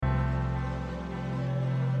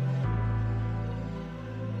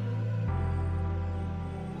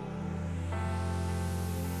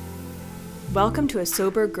Welcome to a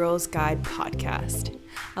Sober Girls Guide podcast,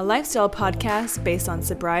 a lifestyle podcast based on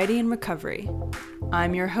sobriety and recovery.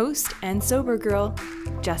 I'm your host and sober girl,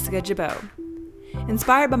 Jessica Jabot.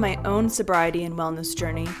 Inspired by my own sobriety and wellness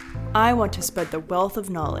journey, I want to spread the wealth of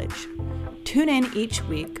knowledge. Tune in each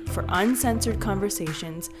week for uncensored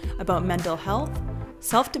conversations about mental health,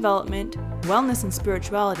 self-development, wellness and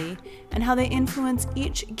spirituality, and how they influence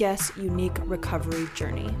each guest's unique recovery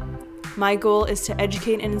journey. My goal is to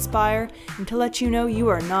educate and inspire and to let you know you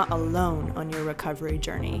are not alone on your recovery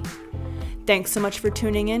journey. Thanks so much for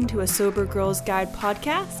tuning in to a Sober Girls Guide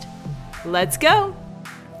podcast. Let's go!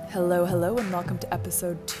 Hello, and welcome to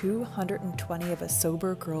episode 220 of a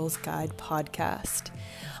Sober Girls Guide podcast.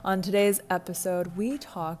 On today's episode, we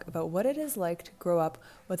talk about what it is like to grow up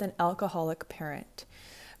with an alcoholic parent.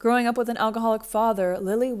 Growing up with an alcoholic father,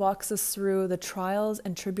 Lily walks us through the trials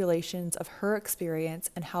and tribulations of her experience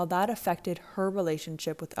and how that affected her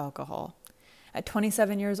relationship with alcohol. At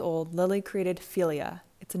 27 years old, Lily created Figlia.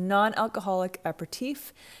 It's a non-alcoholic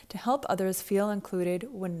aperitif to help others feel included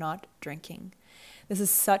when not drinking. This is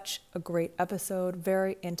such a great episode,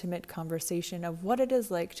 very intimate conversation of what it is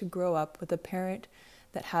like to grow up with a parent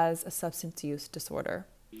that has a substance use disorder.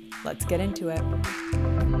 Let's get into it.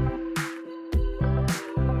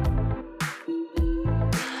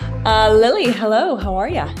 Lily, hello. How are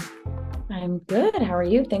you? I'm good. How are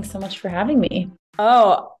you? Thanks so much for having me.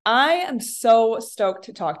 Oh, I am so stoked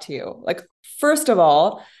to talk to you. First of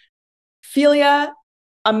all, Figlia,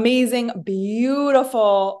 amazing,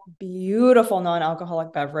 beautiful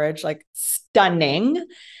non-alcoholic beverage, stunning.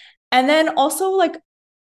 And then also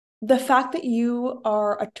the fact that you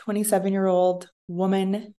are a 27-year-old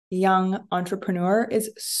woman, young entrepreneur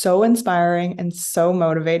is so inspiring and so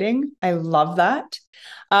motivating. I love that.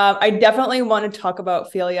 I definitely want to talk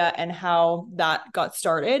about Figlia and how that got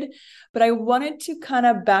started, but I wanted to kind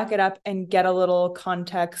of back it up and get a little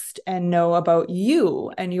context and know about you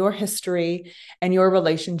and your history and your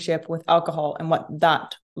relationship with alcohol and what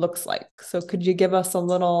that looks like. So could you give us a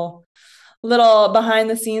little behind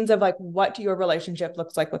the scenes of what your relationship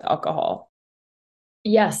looks like with alcohol?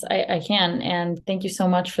 Yes, I can. And thank you so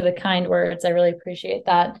much for the kind words. I really appreciate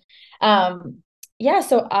that.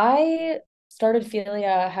 So I started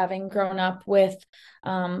Figlia having grown up with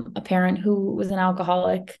a parent who was an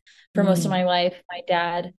alcoholic for most of my life. My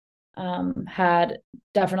dad had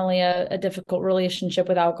definitely a difficult relationship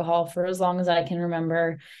with alcohol for as long as I can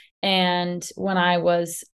remember. And when I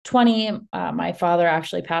was 20, my father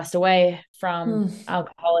actually passed away from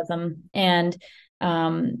alcoholism. And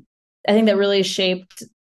I think that really shaped,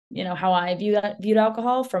 how I viewed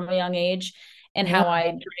alcohol from a young age and how I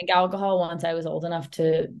drank alcohol once I was old enough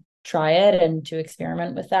to try it and to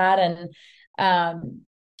experiment with that. And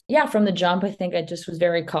from the jump, I think I just was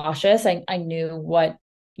very cautious. I knew what,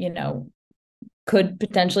 could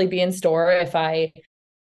potentially be in store if I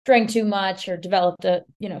drank too much or developed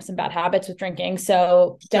some bad habits with drinking.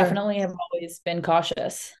 So definitely have always been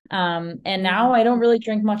cautious. And now I don't really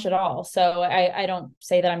drink much at all. So I don't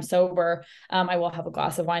say that I'm sober. I will have a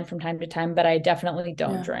glass of wine from time to time, but I definitely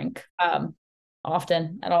don't drink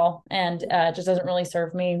often at all. And it just doesn't really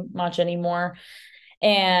serve me much anymore.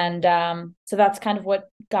 And so that's kind of what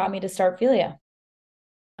got me to start Figlia.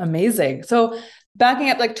 Amazing. So backing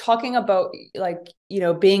up, talking about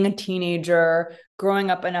being a teenager, growing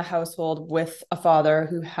up in a household with a father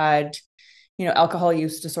who had, alcohol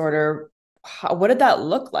use disorder. What did that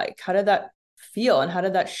look like? How did that feel? And how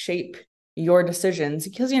did that shape your decisions?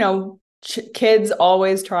 Because, kids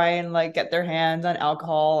always try and get their hands on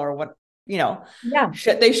alcohol or what,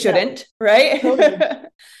 they shouldn't, right? Totally.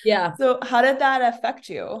 Yeah. So how did that affect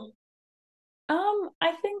you?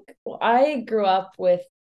 I think I grew up with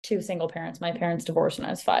two single parents. My parents divorced when I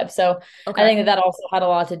was 5. So I think that also had a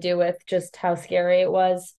lot to do with just how scary it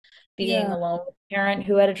was being alone with a parent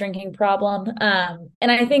who had a drinking problem.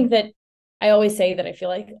 And I think that I always say that I feel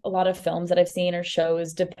like a lot of films that I've seen or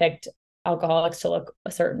shows depict alcoholics to look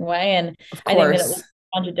a certain way. And I think that it looks a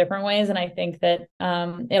bunch of different ways. And I think that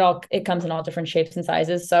it comes in all different shapes and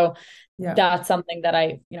sizes. So that's something that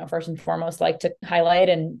I, first and foremost like to highlight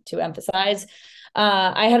and to emphasize.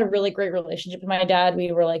 I had a really great relationship with my dad.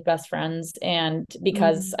 We were best friends. And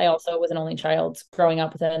because I also was an only child growing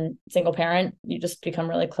up with a single parent, you just become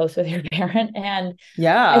really close with your parent. And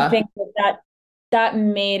I think that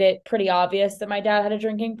made it pretty obvious that my dad had a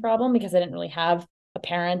drinking problem because I didn't really have a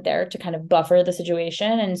parent there to kind of buffer the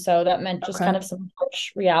situation. And so that meant just kind of some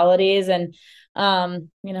harsh realities and, some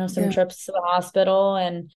trips to the hospital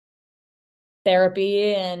and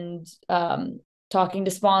therapy and, talking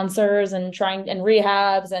to sponsors and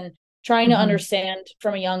rehabs and trying to understand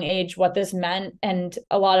from a young age what this meant. And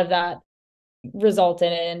a lot of that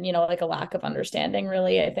resulted in, like a lack of understanding,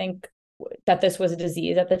 really. I think that this was a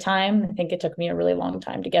disease at the time. I think it took me a really long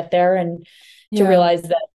time to get there and to realize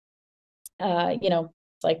that,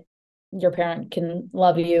 like your parent can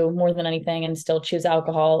love you more than anything and still choose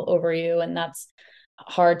alcohol over you. And that's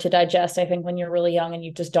hard to digest, I think, when you're really young and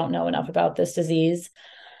you just don't know enough about this disease.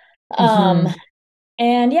 Mm-hmm.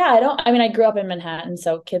 And yeah, I grew up in Manhattan,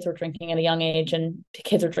 so kids were drinking at a young age and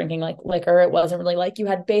kids were drinking like liquor. It wasn't really like you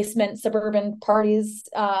had basement suburban parties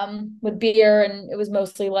with beer, and it was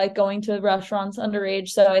mostly like going to restaurants underage.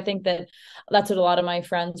 So I think that's what a lot of my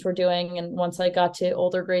friends were doing. And once I got to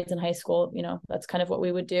older grades in high school, that's kind of what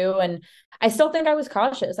we would do. And I still think I was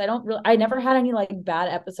cautious. I never had any like bad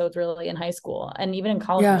episodes really in high school. And even in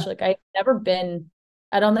college, like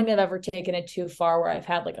I don't think I've ever taken it too far where I've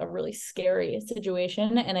had like a really scary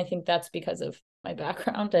situation. And I think that's because of my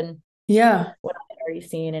background and what I've already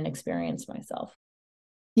seen and experienced myself.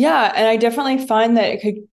 Yeah. And I definitely find that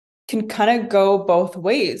can kind of go both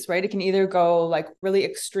ways, right? It can either go like really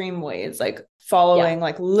extreme ways, like following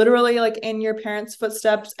like literally like in your parents'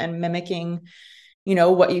 footsteps and mimicking,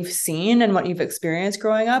 what you've seen and what you've experienced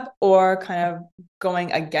growing up, or kind of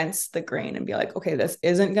going against the grain and be like, okay, this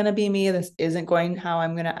isn't going to be me. This isn't going how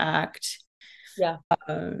I'm going to act. Yeah.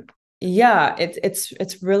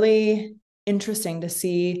 It's really interesting to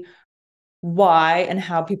see why and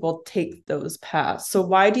how people take those paths. So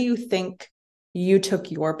why do you think you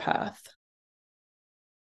took your path?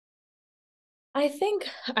 I think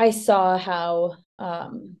I saw how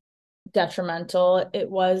detrimental it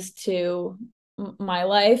was to my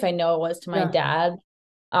life. I know it was to my dad.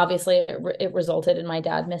 Obviously, it resulted in my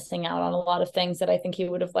dad missing out on a lot of things that I think he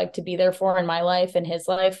would have liked to be there for in my life and his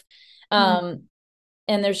life. And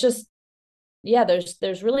there's just,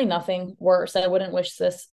 there's really nothing worse. I wouldn't wish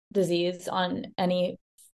this disease on any,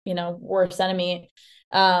 worst enemy.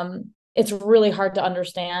 It's really hard to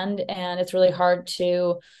understand, and it's really hard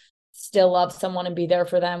to still love someone and be there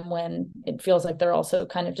for them when it feels like they're also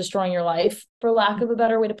kind of destroying your life, for lack of a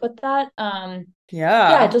better way to put that.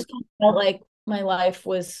 It just kind of felt like my life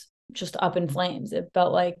was just up in flames. It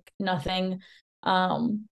felt like nothing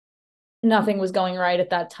was going right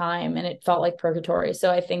at that time, and it felt like purgatory. So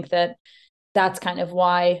I think that's kind of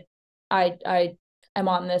why I am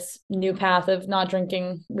on this new path of not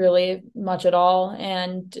drinking really much at all.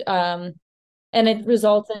 And it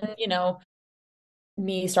results in,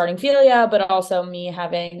 me starting Figlia, but also me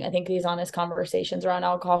having, I think, these honest conversations around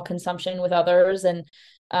alcohol consumption with others. And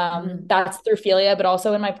that's through Figlia, but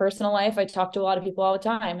also in my personal life, I talk to a lot of people all the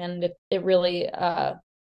time, and it really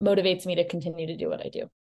motivates me to continue to do what I do.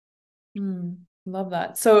 Love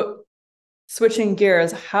that. So switching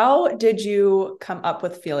gears, how did you come up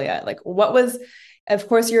with Figlia? Like, what was, of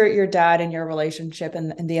course, your dad and your relationship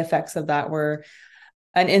and the effects of that were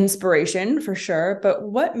an inspiration for sure, but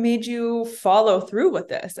what made you follow through with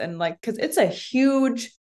this? And like, because it's a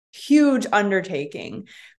huge, huge undertaking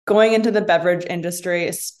going into the beverage industry,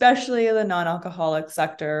 especially the non-alcoholic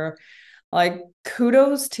sector. Like,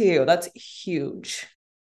 kudos to you. That's huge.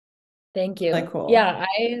 Thank you. Like, cool. Yeah,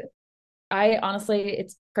 I honestly,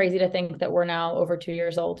 it's crazy to think that we're now over 2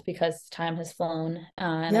 years old because time has flown.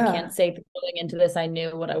 And I can't say that going into this, I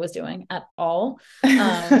knew what I was doing at all.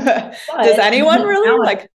 Does anyone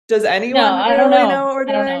really does anyone no, I really don't know. know what we're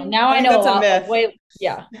doing? I don't know. Now I know that's a lot. A myth.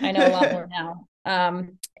 I know a lot more now.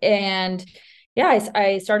 And yeah,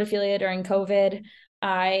 I started Figlia during COVID.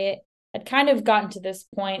 I had kind of gotten to this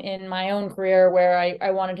point in my own career where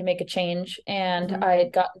I wanted to make a change, and I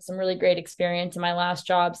had gotten some really great experience in my last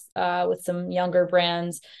jobs with some younger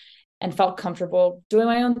brands and felt comfortable doing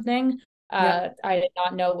my own thing. I did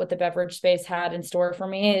not know what the beverage space had in store for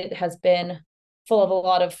me. It has been full of a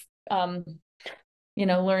lot of,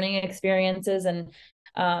 learning experiences and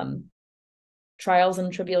trials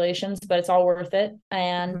and tribulations, but it's all worth it.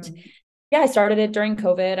 And I started it during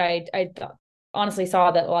COVID. I honestly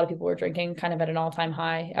saw that a lot of people were drinking kind of at an all-time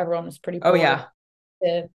high. Everyone was pretty poor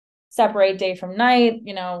to separate day from night.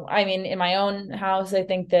 In my own house, I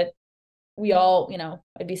think that we all,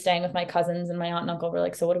 I'd be staying with my cousins and my aunt and uncle were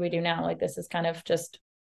like, so what do we do now? Like, this is kind of just,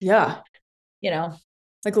 like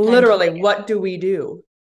literally, what do we do?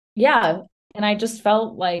 Yeah. And I just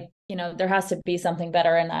felt like, there has to be something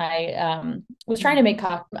better. And I was trying to make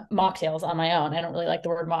mocktails on my own. I don't really like the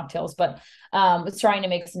word mocktails, but was trying to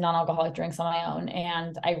make some non-alcoholic drinks on my own.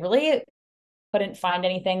 And I really couldn't find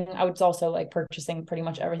anything. I was also like purchasing pretty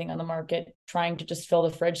much everything on the market, trying to just fill the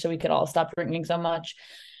fridge so we could all stop drinking so much.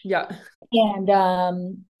 Yeah. And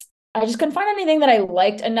I just couldn't find anything that I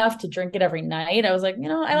liked enough to drink it every night. I was like,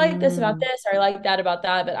 I like this about this, or I like that about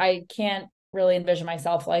that, but I can't really envision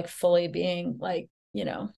myself like fully being like,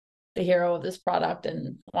 the hero of this product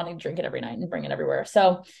and wanting to drink it every night and bring it everywhere.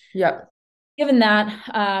 So Yeah. given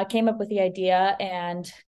that, came up with the idea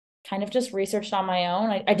and kind of just researched on my own.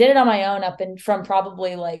 I did it on my own from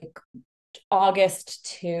probably like August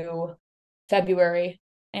to February,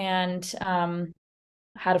 and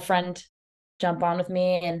had a friend jump on with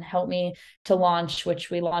me and help me to launch,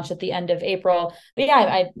 which we launched at the end of April. But yeah,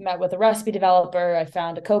 I met with a recipe developer. I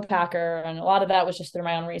found a co-packer, and a lot of that was just through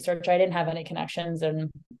my own research. I didn't have any connections,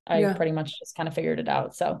 and I pretty much just kind of figured it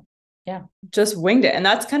out. So yeah, just winged it. And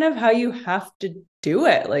that's kind of how you have to do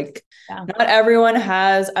it. Like yeah. not everyone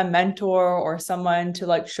has a mentor or someone to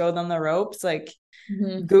like show them the ropes. Like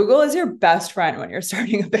Google is your best friend when you're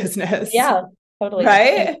starting a business. Yeah, totally.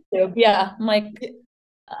 Right? Yeah. I'm like,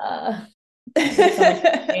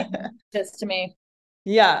 just to me.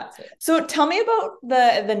 Yeah. So tell me about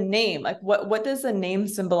the name. Like what does the name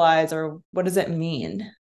symbolize, or what does it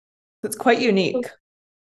mean? It's quite unique.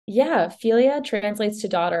 Yeah, Figlia translates to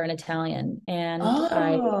daughter in Italian, and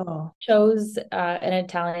I chose an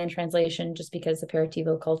Italian translation just because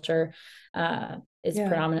aperitivo culture is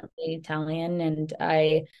predominantly Italian, and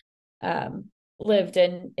I lived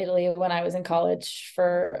in Italy when I was in college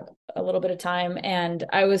for a little bit of time, and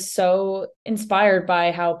I was so inspired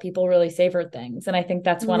by how people really savor things. And I think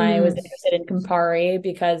that's when I was interested in Campari,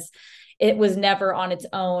 because it was never on its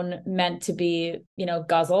own meant to be,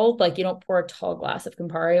 guzzled. Like you don't pour a tall glass of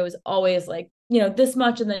Campari. It was always like, this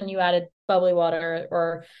much, and then you added bubbly water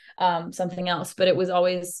or something else. But it was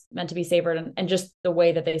always meant to be savored, and just the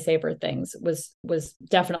way that they savored things was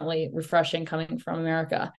definitely refreshing coming from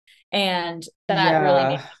America. And that really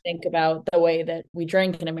made me think about the way that we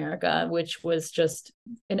drink in America, which was just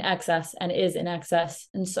in excess and is in excess.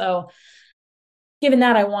 And so given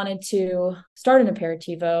that, I wanted to start an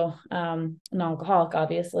aperitivo, non-alcoholic,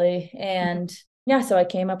 obviously. And yeah, so I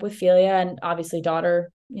came up with Figlia, and obviously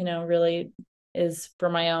daughter, really is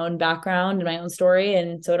from my own background and my own story.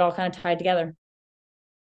 And so it all kind of tied together.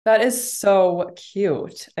 That is so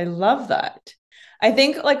cute. I love that. I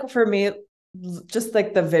think like for me, just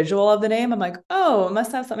like the visual of the name, I'm like, oh, it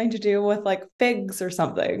must have something to do with like figs or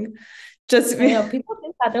something. Just people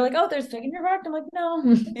think that. They're like, oh, there's fig in your product. I'm like, no.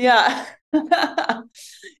 Yeah.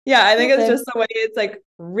 Yeah, I think it's just the way it's like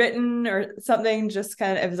written or something, just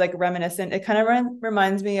kind of is like reminiscent. It kind of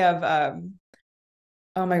reminds me of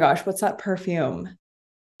oh my gosh, what's that perfume?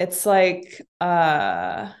 It's like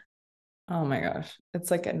oh my gosh,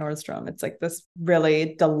 it's like at Nordstrom. It's like this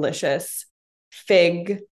really delicious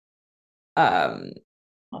fig perfume.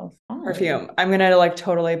 I'm gonna like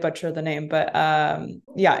totally butcher the name, but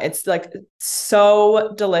yeah, it's like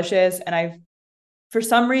so delicious. And I've, for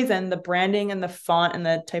some reason, the branding and the font and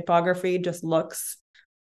the typography just looks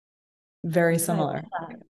very similar.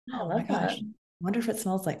 Oh my gosh, I wonder if it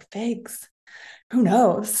smells like figs. Who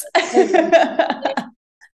knows?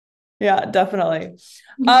 Yeah, definitely.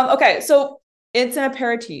 Okay, so it's an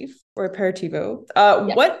aperitif or aperitivo.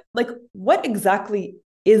 What exactly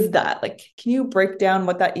is that? Like, can you break down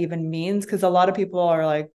what that even means? Because a lot of people are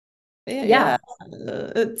like,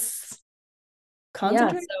 it's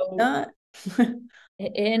concentrated.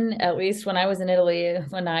 In at least when I was in Italy,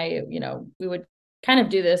 when we would kind of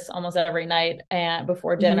do this almost every night, and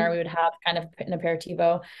before dinner we would have kind of an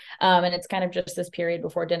aperitivo, and it's kind of just this period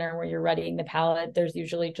before dinner where you're readying the palate. There's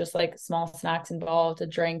usually just like small snacks involved, a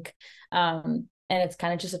drink, and it's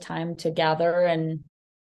kind of just a time to gather and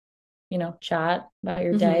chat about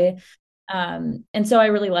your day. And so I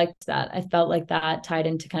really liked that. I felt like that tied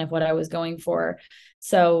into kind of what I was going for.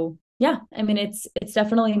 So yeah, I mean, it's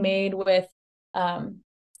definitely made with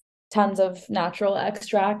tons of natural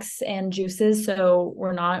extracts and juices. So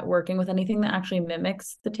we're not working with anything that actually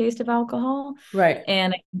mimics the taste of alcohol. Right.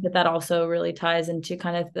 And I think that also really ties into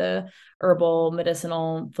kind of the herbal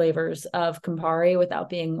medicinal flavors of Campari without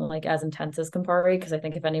being like as intense as Campari. Because I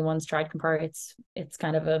think if anyone's tried Campari, it's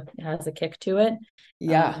kind of it has a kick to it.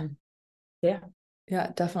 Yeah. Yeah,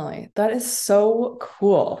 definitely. That is so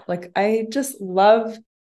cool. Like, I just love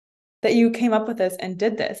that you came up with this and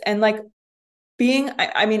did this. And like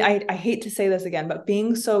I hate to say this again, but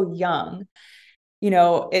being so young,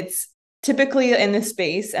 it's typically in this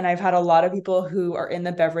space. And I've had a lot of people who are in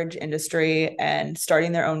the beverage industry and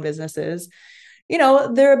starting their own businesses.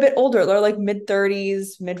 They're a bit older. They're like mid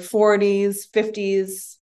 30s, mid 40s,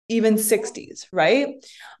 50s, even 60s, right?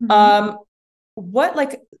 What,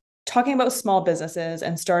 like, talking about small businesses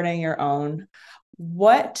and starting your own,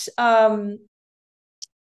 what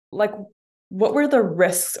what were the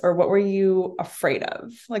risks, or what were you afraid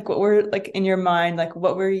of? Like, what were like in your mind, like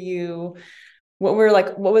what was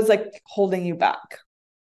like holding you back?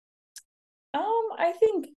 I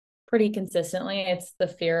think pretty consistently. It's the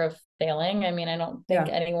fear of failing. I mean, I don't think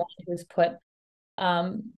anyone who's put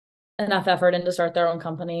enough effort in to start their own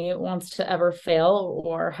company wants to ever fail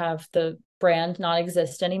or have the brand not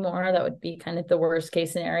exist anymore. That would be kind of the worst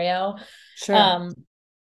case scenario. Sure.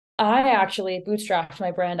 I actually bootstrapped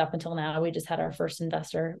my brand up until now. We just had our first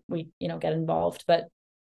investor, get involved, but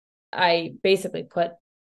I basically put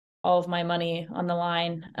all of my money on the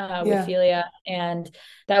line with Figlia, and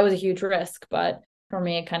that was a huge risk, but for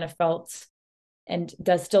me it kind of felt and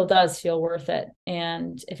still does feel worth it.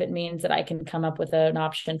 And if it means that I can come up with an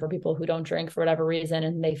option for people who don't drink for whatever reason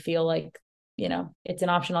and they feel like it's an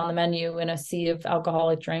option on the menu in a sea of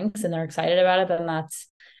alcoholic drinks and they're excited about it, then that's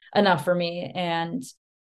enough for me. And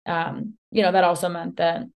that also meant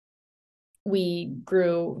that we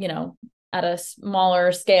grew at a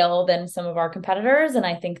smaller scale than some of our competitors. And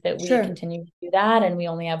I think that we continue to do that. And we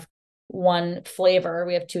only have one flavor.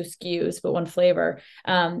 We have 2 SKUs, but one flavor,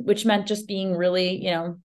 which meant just being really,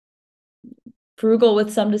 frugal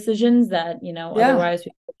with some decisions that, otherwise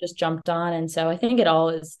we just jumped on. And so I think it all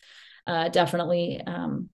is definitely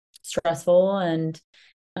stressful and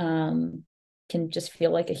can just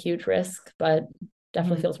feel like a huge risk, but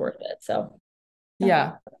definitely feels worth it. So what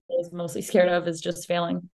I was mostly scared of is just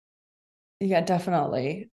failing. Yeah,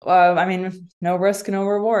 definitely. I mean, no risk, no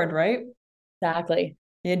reward, right? Exactly.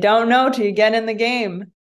 You don't know till you get in the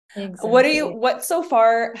game. Exactly. What so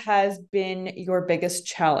far has been your biggest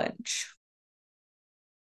challenge?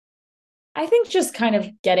 I think just kind of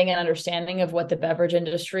getting an understanding of what the beverage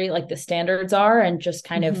industry, like the standards are, and just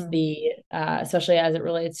kind of the, especially as it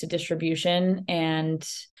relates to distribution. And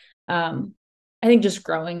I think just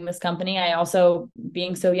growing this company. I also,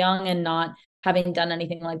 being so young and not having done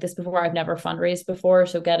anything like this before, I've never fundraised before.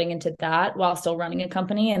 So getting into that while still running a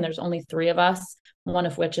company, and there's only 3 of us, one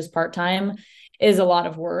of which is part-time, is a lot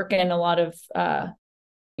of work and a lot of,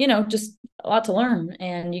 just a lot to learn.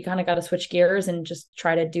 And you kind of got to switch gears and just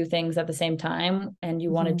try to do things at the same time. And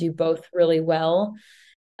you want to do both really well.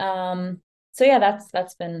 So yeah,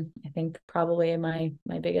 that's been, I think, probably my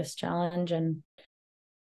biggest challenge, and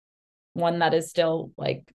one that is still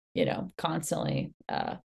constantly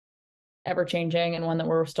ever changing, and one that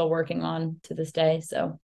we're still working on to this day.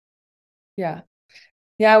 So yeah,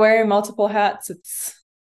 wearing multiple hats, it's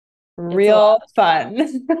real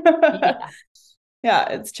fun. Yeah,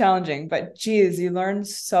 it's challenging, but geez, you learn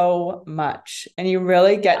so much, and you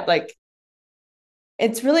really get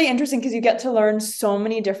it's really interesting because you get to learn so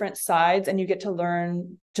many different sides, and you get to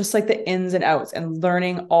learn just like the ins and outs, and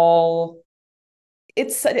learning all.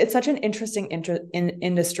 It's such an interesting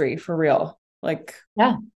industry for real.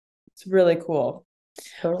 It's really cool.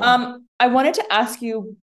 Totally. I wanted to ask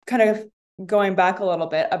you, kind of going back a little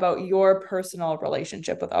bit, about your personal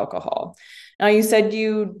relationship with alcohol. Now, you said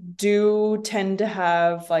you do tend to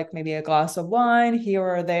have maybe a glass of wine here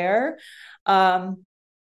or there.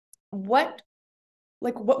 What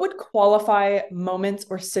would qualify moments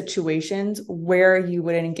or situations where you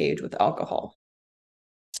would engage with alcohol?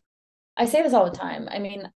 I say this all the time. I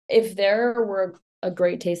mean, if there were a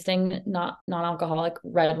great tasting, non-alcoholic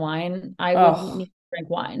red wine, I would need to drink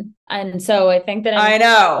wine. And so I think that I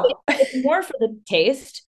know it's more for the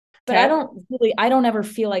taste, but I don't ever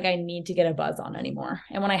feel like I need to get a buzz on anymore.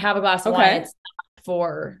 And when I have a glass of wine, it's not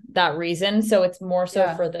for that reason. So it's more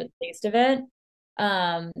so for the taste of it.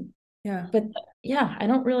 But yeah, I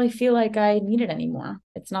don't really feel like I need it anymore.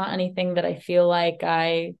 It's not anything that I feel like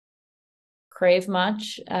I crave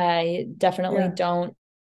much. I definitely don't.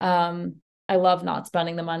 I love not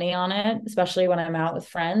spending the money on it, especially when I'm out with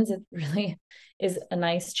friends. It really is a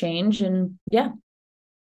nice change. And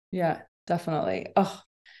yeah, definitely. Oh,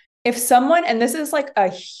 if someone, and this is a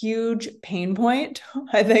huge pain point,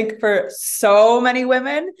 I think, for so many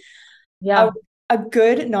women, a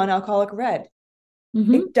good non-alcoholic red,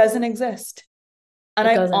 it doesn't exist. And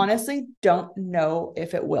I honestly don't know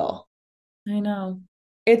if it will. I know.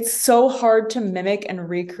 It's so hard to mimic and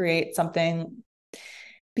recreate something,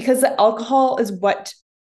 because the alcohol is what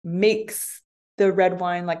makes the red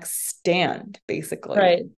wine stand, basically.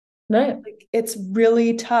 Right. It's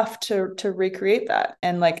really tough to recreate that.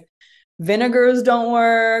 And vinegars don't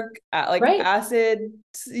work, acid,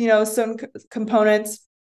 some components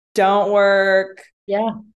don't work.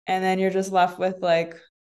 Yeah. And then you're just left with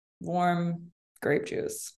warm grape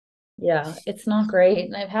juice. Yeah, it's not great.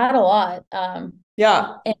 And I've had a lot. And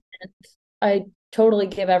I totally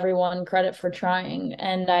give everyone credit for trying.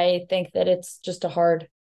 And I think that it's just a hard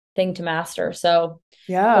thing to master. So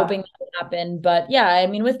Yeah. hoping that will happen. But yeah, I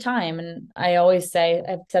mean, with time, and I always say,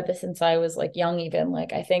 I've said this since I was like young, even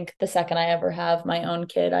like, I think the second I ever have my own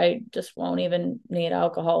kid, I just won't even need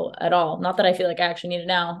alcohol at all. Not that I feel like I actually need it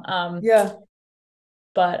now. Yeah.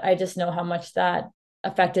 But I just know how much that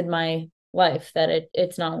affected my life, that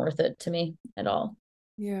it's not worth it to me at all.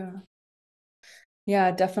 Yeah.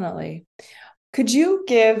 Yeah, definitely. Could you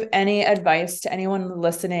give any advice to anyone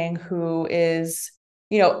listening who is,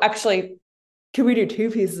 actually, can we do two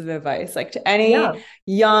pieces of advice? Like to any Yeah.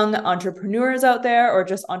 young entrepreneurs out there or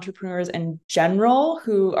just entrepreneurs in general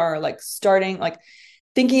who are like starting, like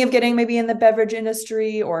thinking of getting maybe in the beverage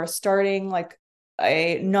industry or starting like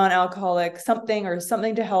a non-alcoholic something or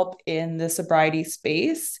something to help in the sobriety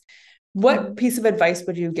space. What Mhm. piece of advice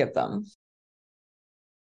would you give them?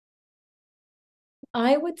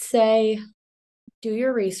 I would say do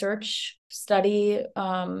your research, study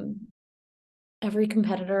every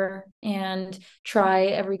competitor and try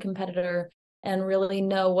every competitor and really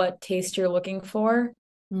know what taste you're looking for.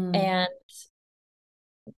 Mm. And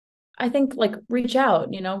I think like reach out,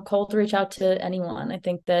 cold reach out to anyone. I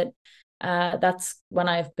think that that's when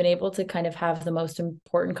I've been able to kind of have the most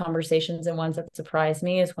important conversations, and ones that surprise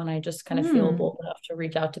me is when I just kind of feel Mm. bold enough to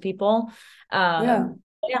reach out to people. Yeah.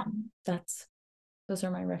 Yeah, that's those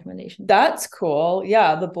are my recommendations. That's cool.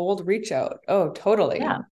 Yeah, the bold reach out. Oh, totally.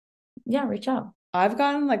 Yeah, yeah, reach out. I've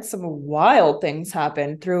gotten like some wild things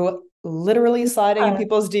happen through literally sliding in Yeah,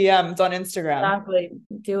 people's DMs on Instagram. exactly.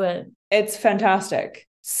 Do it. It's fantastic.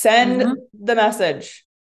 Send Hmm. the message.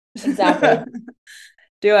 Exactly.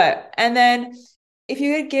 Do it. And then if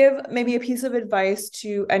you could give maybe a piece of advice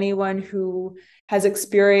to anyone who has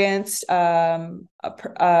experienced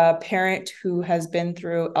a parent who has been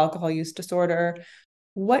through alcohol use disorder,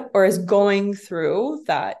 what or is going through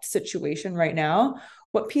that situation right now,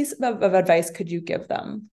 what piece of advice could you give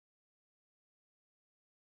them?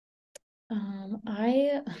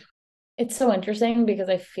 I It's so interesting because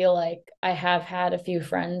I feel like I have had a few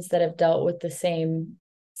friends that have dealt with the same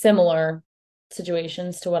similar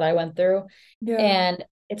situations to what I went through. Yeah. And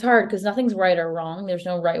it's hard because nothing's right or wrong. There's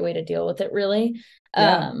no right way to deal with it, really.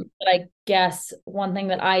 Yeah. But I guess one thing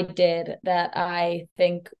that I did that I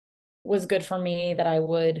think was good for me that I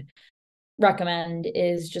would recommend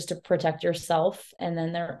is just to protect yourself. And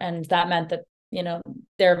that meant that,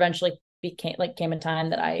 there eventually came a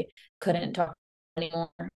time that I couldn't talk anymore,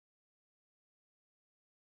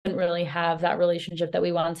 didn't really have that relationship that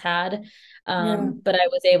we once had. Yeah. But I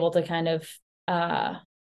was able to kind of uh,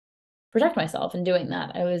 protect myself in doing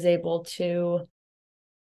that. I was able to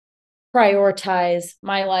prioritize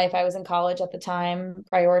my life. I was in college at the time,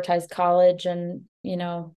 prioritize college and,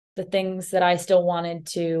 the things that I still wanted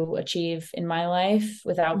to achieve in my life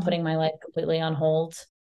without Mhm. putting my life completely on hold.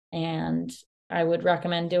 And I would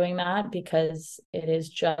recommend doing that because it is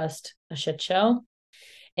just a shit show.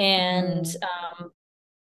 And Mm.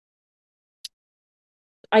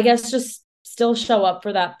 I guess just still show up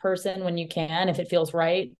for that person when you can, if it feels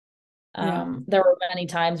right. Yeah. There were many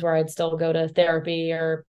times where I'd still go to therapy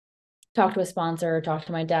or talk to a sponsor or talk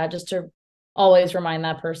to my dad just to always remind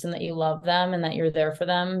that person that you love them and that you're there for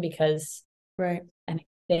them, because Right. I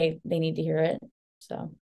think they need to hear it.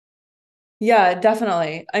 So Yeah,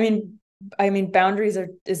 definitely. I mean, boundaries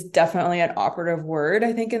is definitely an operative word,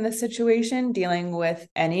 I think, in this situation, dealing with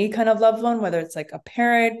any kind of loved one, whether it's like a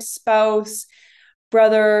parent, spouse,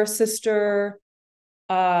 brother, sister.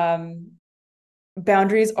 Um,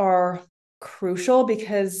 Boundaries are crucial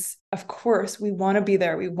because, of course, we want to be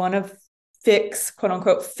there. We want to fix, quote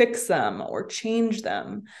unquote, fix them or change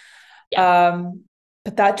them. yeah. Um,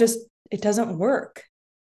 but it doesn't work.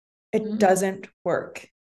 It Mm-mm. doesn't work.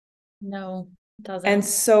 No, it And doesn't.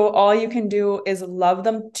 so all you can do is love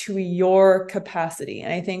them to your capacity.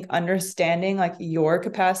 And I think understanding like your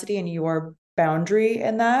capacity and your boundary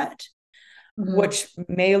in that, Mm-hmm. which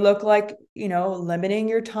may look like, limiting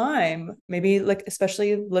your time, maybe like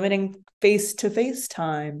especially limiting face-to-face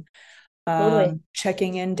time, Totally.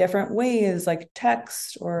 checking in different ways like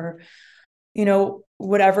text or,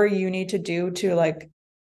 whatever you need to do to like,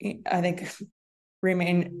 I think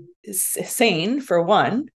remain sane for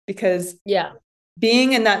one, because Yeah.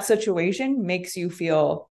 being in that situation makes you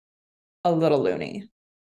feel a little loony.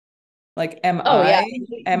 Like, am Oh yeah. I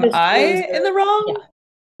You am just lose I in the yeah. wrong?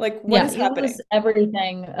 Like, what Yeah, is you lose happening?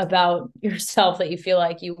 everything about yourself that you feel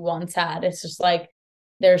like you once had. It's just like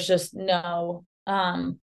there's just no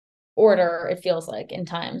order, it feels like, in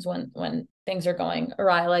times when things are going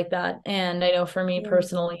awry like that. And I know for me Yeah.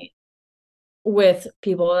 personally, with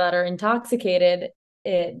people that are intoxicated,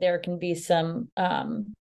 there can be some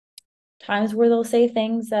times where they'll say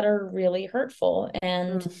things that are really hurtful.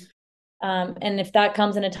 Mm. And if that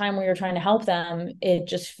comes in a time where you're trying to help them, it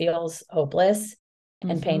just feels hopeless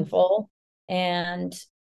and Mm-hmm. painful. And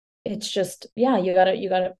it's just, yeah, you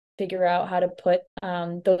gotta figure out how to put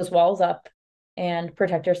those walls up and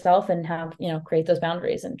protect yourself and have, create those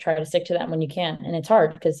boundaries and try to stick to them when you can. And it's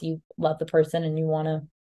hard because you love the person and you want to,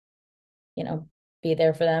 you know, be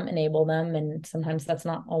there for them, enable them. And sometimes that's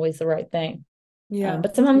not always the right thing. Yeah.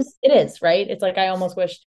 But sometimes it is, right? It's like I almost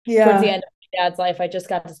wish towards the Yeah. end of my dad's life, I just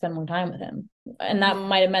got to spend more time with him. And that Yeah.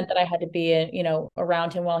 might have meant that I had to be,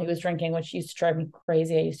 around him while he was drinking, which used to drive me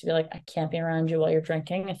crazy. I used to be like, I can't be around you while you're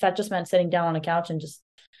drinking. If that just meant sitting down on a couch and just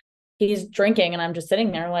he's drinking and I'm just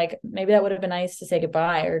sitting there, like maybe that would have been nice to say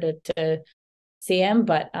goodbye or to see him.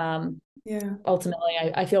 But Yeah. ultimately,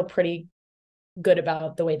 I feel pretty good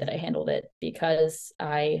about the way that I handled it because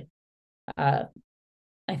uh,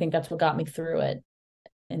 I think that's what got me through it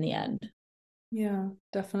in the end. Yeah,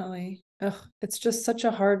 definitely. Ugh, it's just such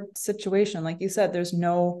a hard situation. Like you said, there's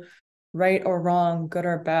no right or wrong, good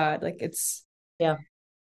or bad. Like it's Yeah.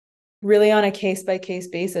 really on a case by case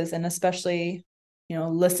basis, and especially,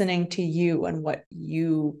 listening to you and what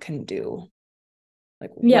you can do.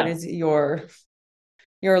 Like what Yeah. is your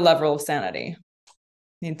level of sanity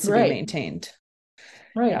needs to be Right. maintained.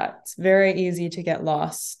 Right. Yeah, it's very easy to get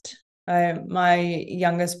lost. My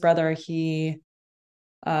youngest brother, he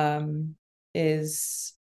um,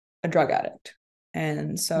 is a drug addict.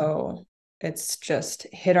 And so it's just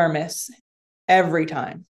hit or miss every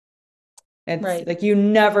time. It's Right. like you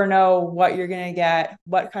never know what you're going to get,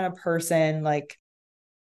 what kind of person, like,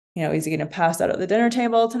 is he going to pass out at the dinner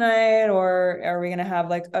table tonight, or are we going to have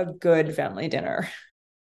like a good family dinner?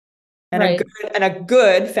 And Right. a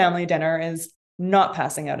good family dinner is not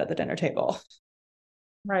passing out at the dinner table.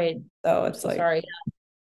 Right. So I'm it's so like, sorry.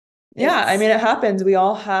 yeah, I It's mean, it happens. We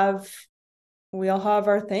all have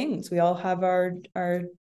our things. We all have our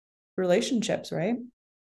relationships, right?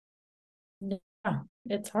 yeah,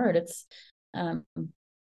 it's hard. Um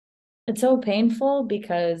it's so painful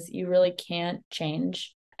because you really can't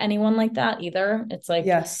change anyone like that either. It's like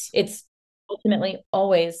Yes. it's ultimately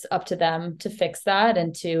always up to them to fix that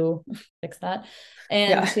and to fix that and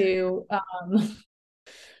Yeah. to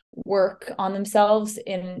work on themselves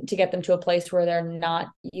in to get them to a place where they're not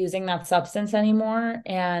using that substance anymore.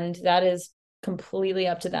 And that is completely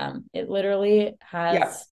up to them. It literally Yeah.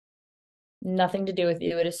 has nothing to do with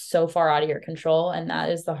you. It is so far out of your control. And that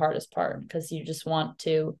is the hardest part because you just want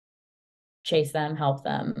to chase them, help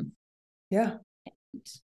them, Yeah.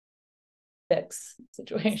 fix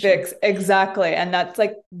situations. Fix. Exactly. And that's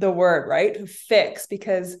like the word, right? Fix,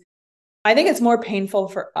 because I think it's more painful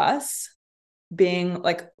for us being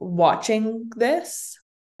like watching this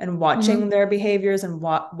and Mm-hmm. watching their behaviors and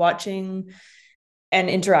watching and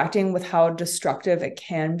interacting with how destructive it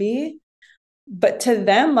can be. But to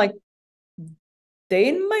them, like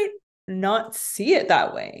they might not see it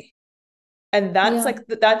that way. And that's Yeah. like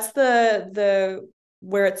that's the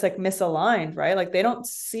where it's like misaligned, right? Like they don't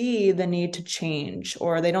see the need to change,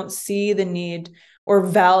 or they don't see the need or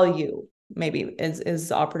value, maybe is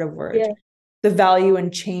the operative word, Yeah. the value in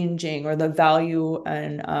changing or the value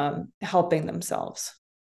in helping themselves.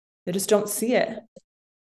 They just don't see it.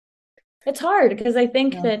 It's hard because I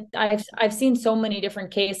think Yeah. that I've seen so many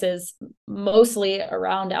different cases, mostly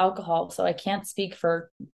around alcohol. So I can't speak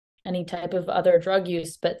for any type of other drug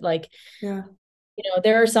use, but like, Yeah.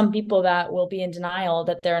 there are some people that will be in denial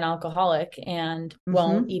that they're an alcoholic and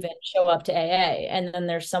won't Mm-hmm. even show up to AA. And then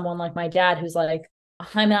there's someone like my dad who's like,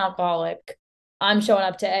 I'm an alcoholic. I'm showing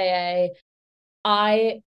up to AA.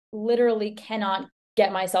 I literally cannot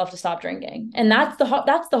get myself to stop drinking. And that's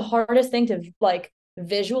the hardest thing to like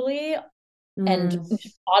visually and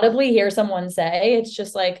Mm. audibly hear someone say. It's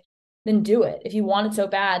just like, then do it. If you want it so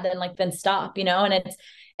bad, then stop, and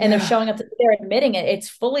they're Yeah. showing up, they're admitting it. It's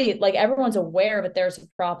fully like everyone's aware that there's a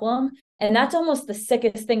problem. And that's almost the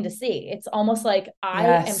sickest thing to see. It's almost like I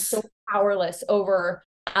am Yes. so powerless over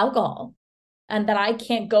alcohol and that I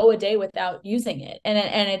can't go a day without using it. And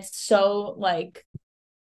it's so like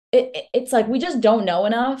it's like we just don't know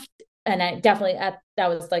enough. And I definitely that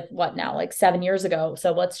was like what now, like 7 years ago.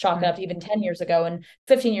 So let's chalk it Right. up to even 10 years ago and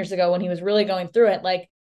 15 years ago when he was really going through it. Like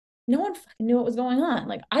no one knew what was going on.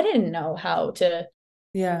 Like I didn't know how to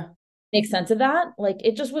Yeah. make sense of that. Like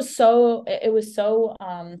it just was so it was so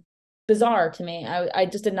bizarre to me. I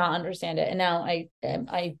just did not understand it. And now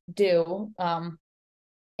I do.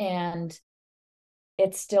 And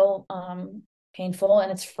it's still painful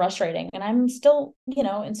and it's frustrating. And I'm still,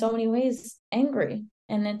 in so many ways angry.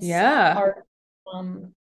 And it's Yeah. hard.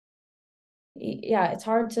 Yeah, it's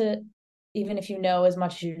hard to even if you know as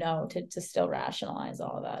much as you know, to still rationalize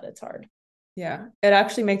all of that. It's hard. Yeah. It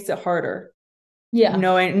actually makes it harder. Yeah.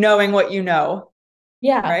 Knowing what you know.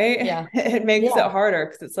 Yeah. Right. Yeah. It makes it harder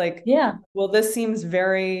because it's like, yeah, well, this seems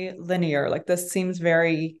very linear. Like this seems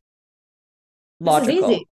very this is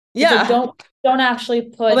logical. easy. It's like, Yeah. don't actually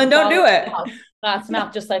put Well, then don't do it.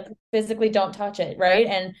 mouth, just like physically don't touch it. Right.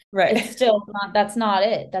 And Right. it's still not, that's not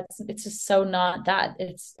it. It's just so not that.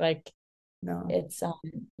 It's like, no,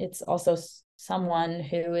 it's also someone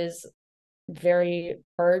who is very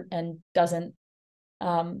hurt and doesn't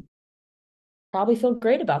probably feel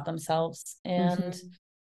great about themselves. And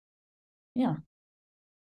yeah,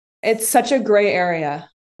 it's such a gray area,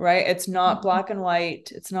 right? It's not black and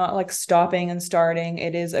white. It's not like stopping and starting.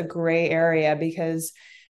 It is a gray area because,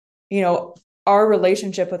 our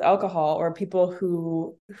relationship with alcohol, or people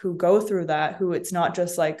who go through that, who it's not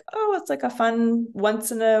just like, oh, it's like a fun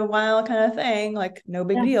once in a while kind of thing, like no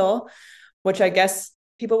big deal, which I guess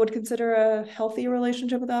people would consider a healthy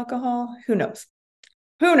relationship with alcohol. Who knows?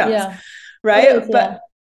 yeah, Right. is, but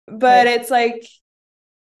right. It's like,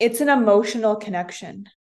 it's an emotional connection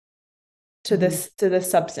to this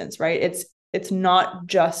substance, right? It's not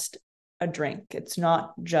just a drink. It's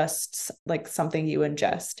not just like something you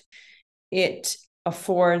ingest. It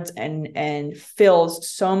affords and fills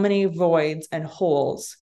so many voids and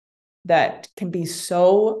holes that can be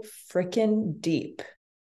so freaking deep.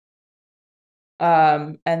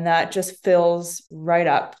 And that just fills right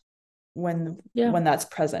up when that's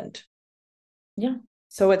present. Yeah.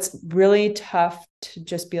 So it's really tough to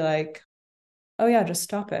just be like, oh yeah, just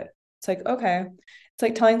stop it. It's like, okay. It's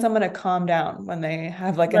like telling someone to calm down when they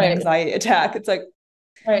have like an anxiety attack. It's like,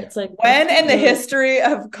 right. It's like, when in the history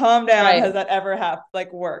of calm down has that ever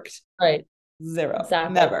worked? Right. Zero.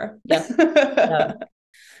 Exactly. Never. Yeah.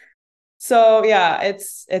 So yeah,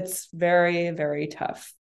 it's very, very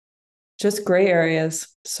tough. Just gray areas.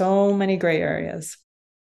 So many gray areas.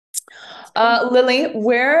 Lily,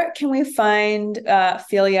 where can we find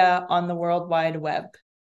Figlia on the World Wide Web?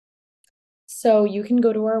 So you can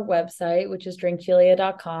go to our website, which is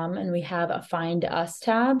drinkfiglia.com, and we have a Find Us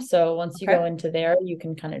tab. So once you go into there, you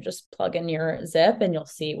can kind of just plug in your zip and you'll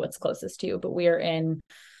see what's closest to you. But we are in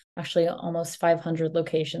actually almost 500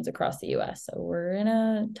 locations across the US. So we're in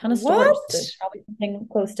a ton of stores. So it's probably something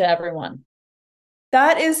close to everyone.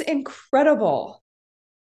 That is incredible.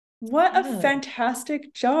 What a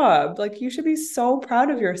fantastic job. Like, you should be so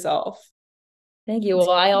proud of yourself. Thank you.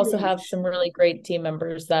 Well, I also have some really great team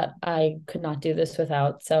members that I could not do this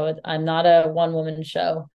without. So I'm not a one-woman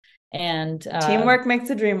show. And teamwork makes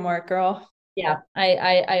the dream work, girl. Yeah,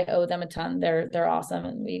 I owe them a ton. They're awesome,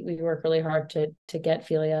 and we work really hard to get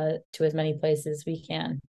Figlia to as many places as we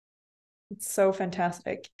can. It's so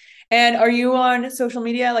fantastic. And are you on social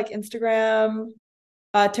media like Instagram,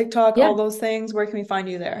 TikTok, all those things? Where can we find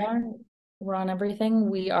you there? We're on everything.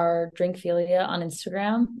 We are Drink Figlia on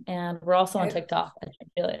Instagram, and we're also on TikTok at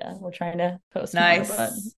Drink Figlia. We're trying to post more, but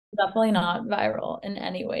definitely not viral in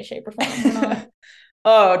any way, shape, or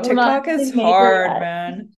form. TikTok is hard,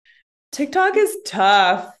 man. TikTok is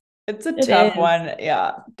tough. It's a tough one.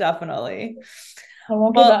 Yeah, definitely. I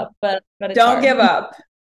won't give up, but it's don't hard. give up.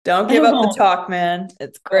 Don't give up the talk, man.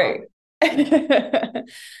 It's great.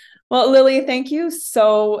 Well, Lily, thank you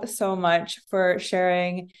so much for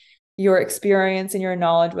sharing your experience and your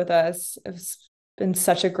knowledge with us. It's been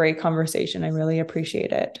such a great conversation. I really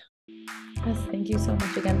appreciate it. Yes, thank you so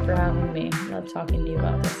much again for having me. I love talking to you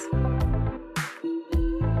about this.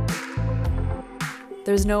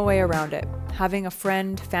 There's no way around it. Having a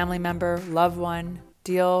friend, family member, loved one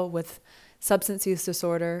deal with substance use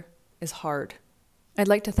disorder is hard. I'd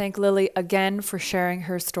like to thank Lily again for sharing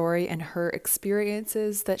her story and her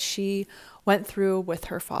experiences that she went through with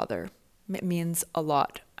her father. It means a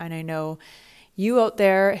lot. And I know you out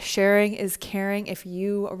there, sharing is caring. If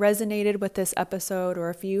you resonated with this episode, or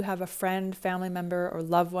if you have a friend, family member, or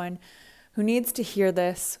loved one who needs to hear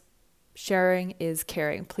this, sharing is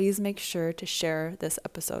caring. Please make sure to share this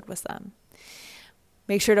episode with them.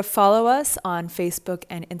 Make sure to follow us on Facebook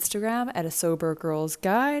and Instagram at A Sober Girls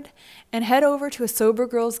Guide, and head over to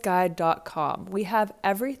asobergirlsguide.com. We have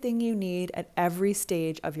everything you need at every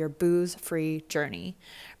stage of your booze-free journey.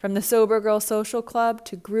 From the Sober Girl Social Club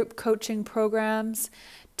to group coaching programs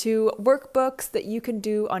to workbooks that you can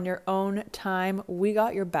do on your own time, we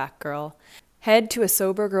got your back, girl. Head to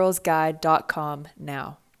asobergirlsguide.com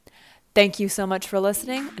now. Thank you so much for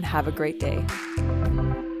listening, and have a great day.